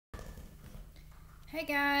Hey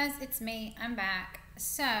guys, it's me. I'm back.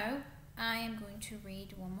 So, I am going to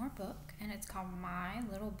read one more book, and it's called My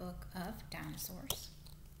Little Book of Dinosaurs.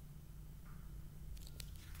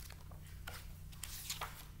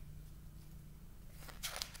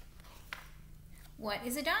 What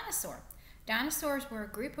is a dinosaur? Dinosaurs were a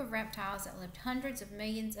group of reptiles that lived hundreds of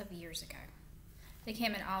millions of years ago. They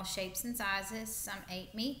came in all shapes and sizes. Some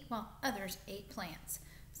ate meat, while others ate plants.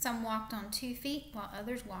 Some walked on 2 feet, while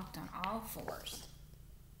others walked on all 4s.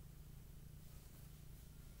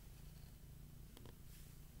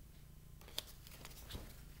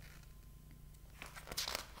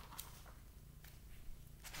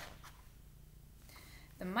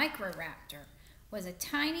 The Microraptor was a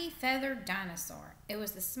tiny feathered dinosaur. It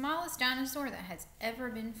was the smallest dinosaur that has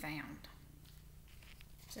ever been found.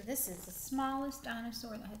 So this is the smallest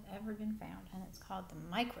dinosaur that has ever been found, and it's called the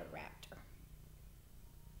Microraptor.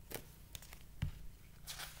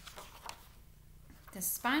 The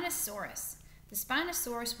Spinosaurus. The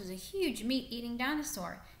Spinosaurus was a huge meat-eating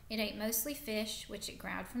dinosaur. It ate mostly fish, which it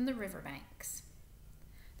grabbed from the riverbanks.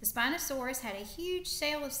 The Spinosaurus had a huge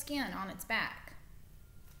sail of skin on its back.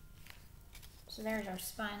 So there's our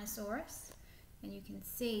Spinosaurus, and you can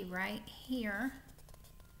see right here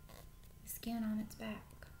the skin on its back.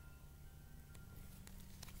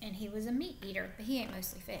 And he was a meat eater, but he ate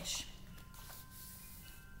mostly fish.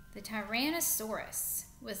 The Tyrannosaurus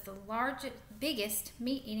was the biggest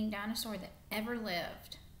meat-eating dinosaur that ever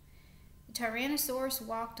lived. The Tyrannosaurus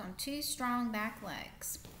walked on 2 strong back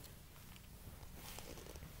legs.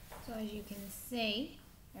 So as you can see,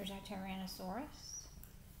 there's our Tyrannosaurus.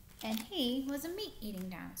 And he was a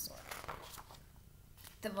meat-eating dinosaur.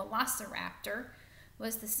 The Velociraptor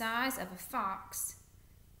was the size of a fox.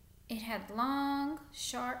 It had long,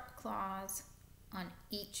 sharp claws on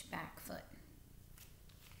each back foot.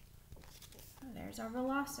 So there's our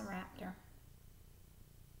Velociraptor.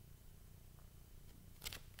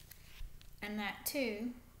 And that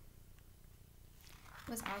too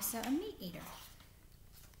was also a meat eater.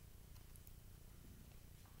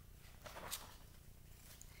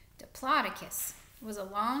 Diplodocus was a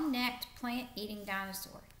long-necked plant-eating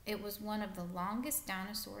dinosaur. It was one of the longest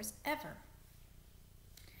dinosaurs ever.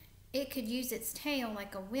 It could use its tail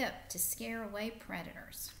like a whip to scare away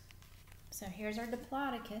predators. So here's our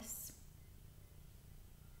Diplodocus.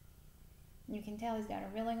 You can tell he's got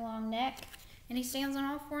a really long neck, and he stands on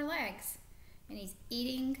all 4 legs, and he's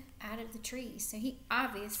eating out of the trees. So he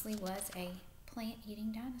obviously was a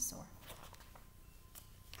plant-eating dinosaur.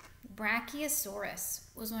 Brachiosaurus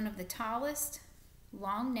was one of the tallest,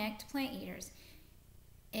 long-necked plant eaters.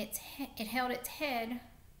 It held its head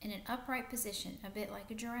in an upright position, a bit like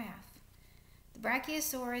a giraffe. The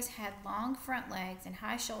Brachiosaurus had long front legs and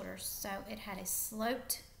high shoulders, so it had a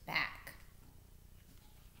sloped back.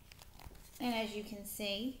 And as you can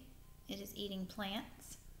see, it is eating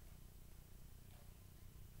plants.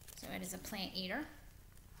 So it is a plant eater.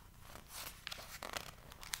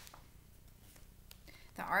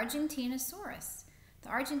 The Argentinosaurus. The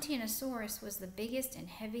Argentinosaurus was the biggest and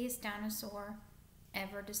heaviest dinosaur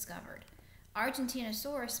ever discovered.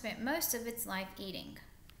 Argentinosaurus spent most of its life eating.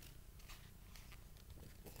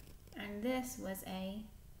 And this was a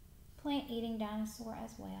plant-eating dinosaur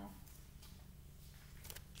as well.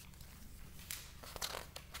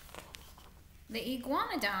 The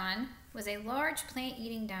Iguanodon was a large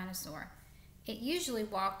plant-eating dinosaur. It usually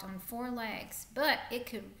walked on 4 legs, but it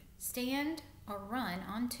could stand or run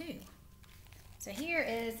on 2. So here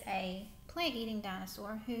is a plant-eating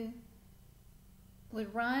dinosaur who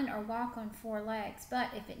would run or walk on 4 legs, but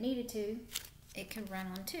if it needed to, it could run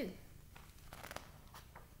on 2.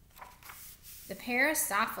 The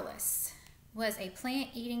Paracephalus was a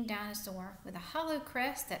plant-eating dinosaur with a hollow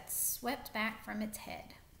crest that swept back from its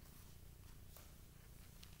head.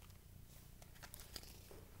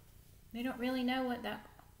 They don't really know what that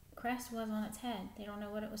crest was on its head. They don't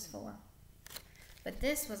know what it was for. But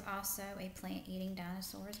this was also a plant-eating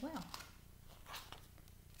dinosaur as well.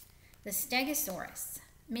 The Stegosaurus.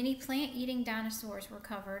 Many plant-eating dinosaurs were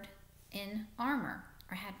covered in armor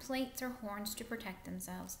or had plates or horns to protect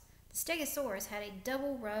themselves. The Stegosaurus had a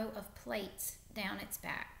double row of plates down its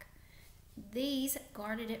back. These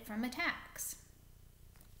guarded it from attacks.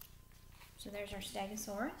 So there's our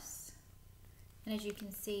Stegosaurus. And as you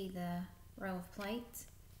can see, the row of plates.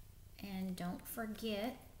 And don't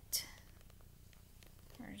forget,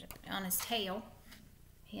 on his tail,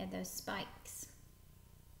 he had those spikes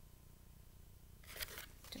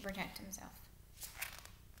to protect himself.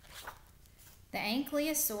 The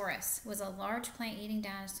Ankylosaurus was a large plant-eating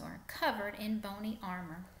dinosaur covered in bony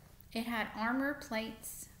armor. It had armor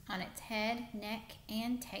plates on its head, neck,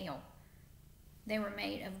 and tail. They were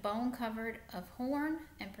made of bone covered of horn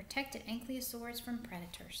and protected ankylosaurs from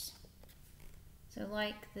predators. So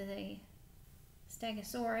like the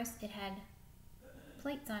Stegosaurus, it had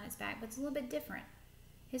plates on its back, but it's a little bit different.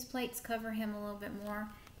 His plates cover him a little bit more,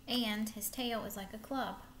 and his tail is like a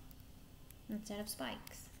club instead of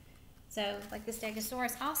spikes. So like the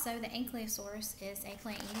Stegosaurus, also the Ankylosaurus is a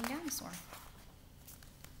plant-eating dinosaur.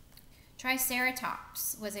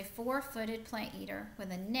 Triceratops was a 4-footed plant eater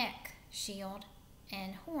with a neck shield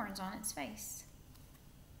and horns on its face.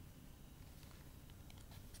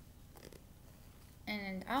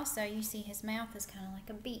 And also you see his mouth is kind of like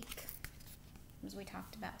a beak, as we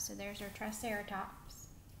talked about. So there's our Triceratops.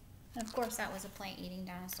 And of course that was a plant-eating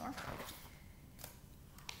dinosaur.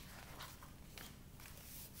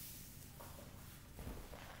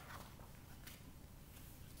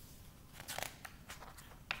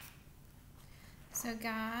 So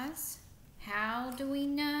guys, how do we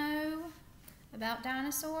know about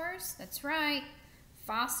dinosaurs? That's right,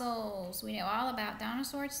 fossils. We know all about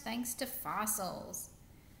dinosaurs thanks to fossils.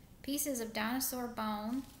 Pieces of dinosaur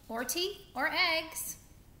bone or teeth or eggs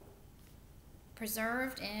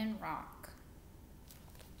preserved in rock.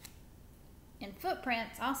 And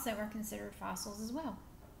footprints also are considered fossils as well,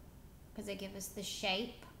 because they give us the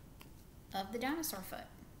shape of the dinosaur foot.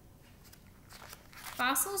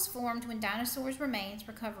 Fossils formed when dinosaurs' remains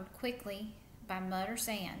were covered quickly by mud or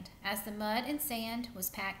sand. As the mud and sand was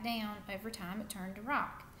packed down, over time it turned to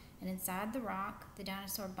rock. And inside the rock, the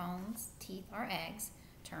dinosaur bones, teeth, or eggs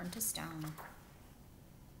turned to stone.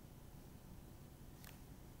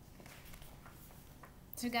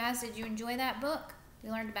 So guys, did you enjoy that book? We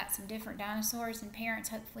learned about some different dinosaurs, and parents,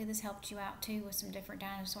 hopefully this helped you out too with some different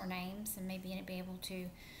dinosaur names, and maybe be able to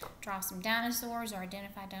draw some dinosaurs or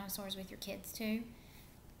identify dinosaurs with your kids too.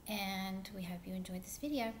 And we hope you enjoyed this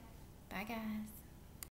video. Bye guys.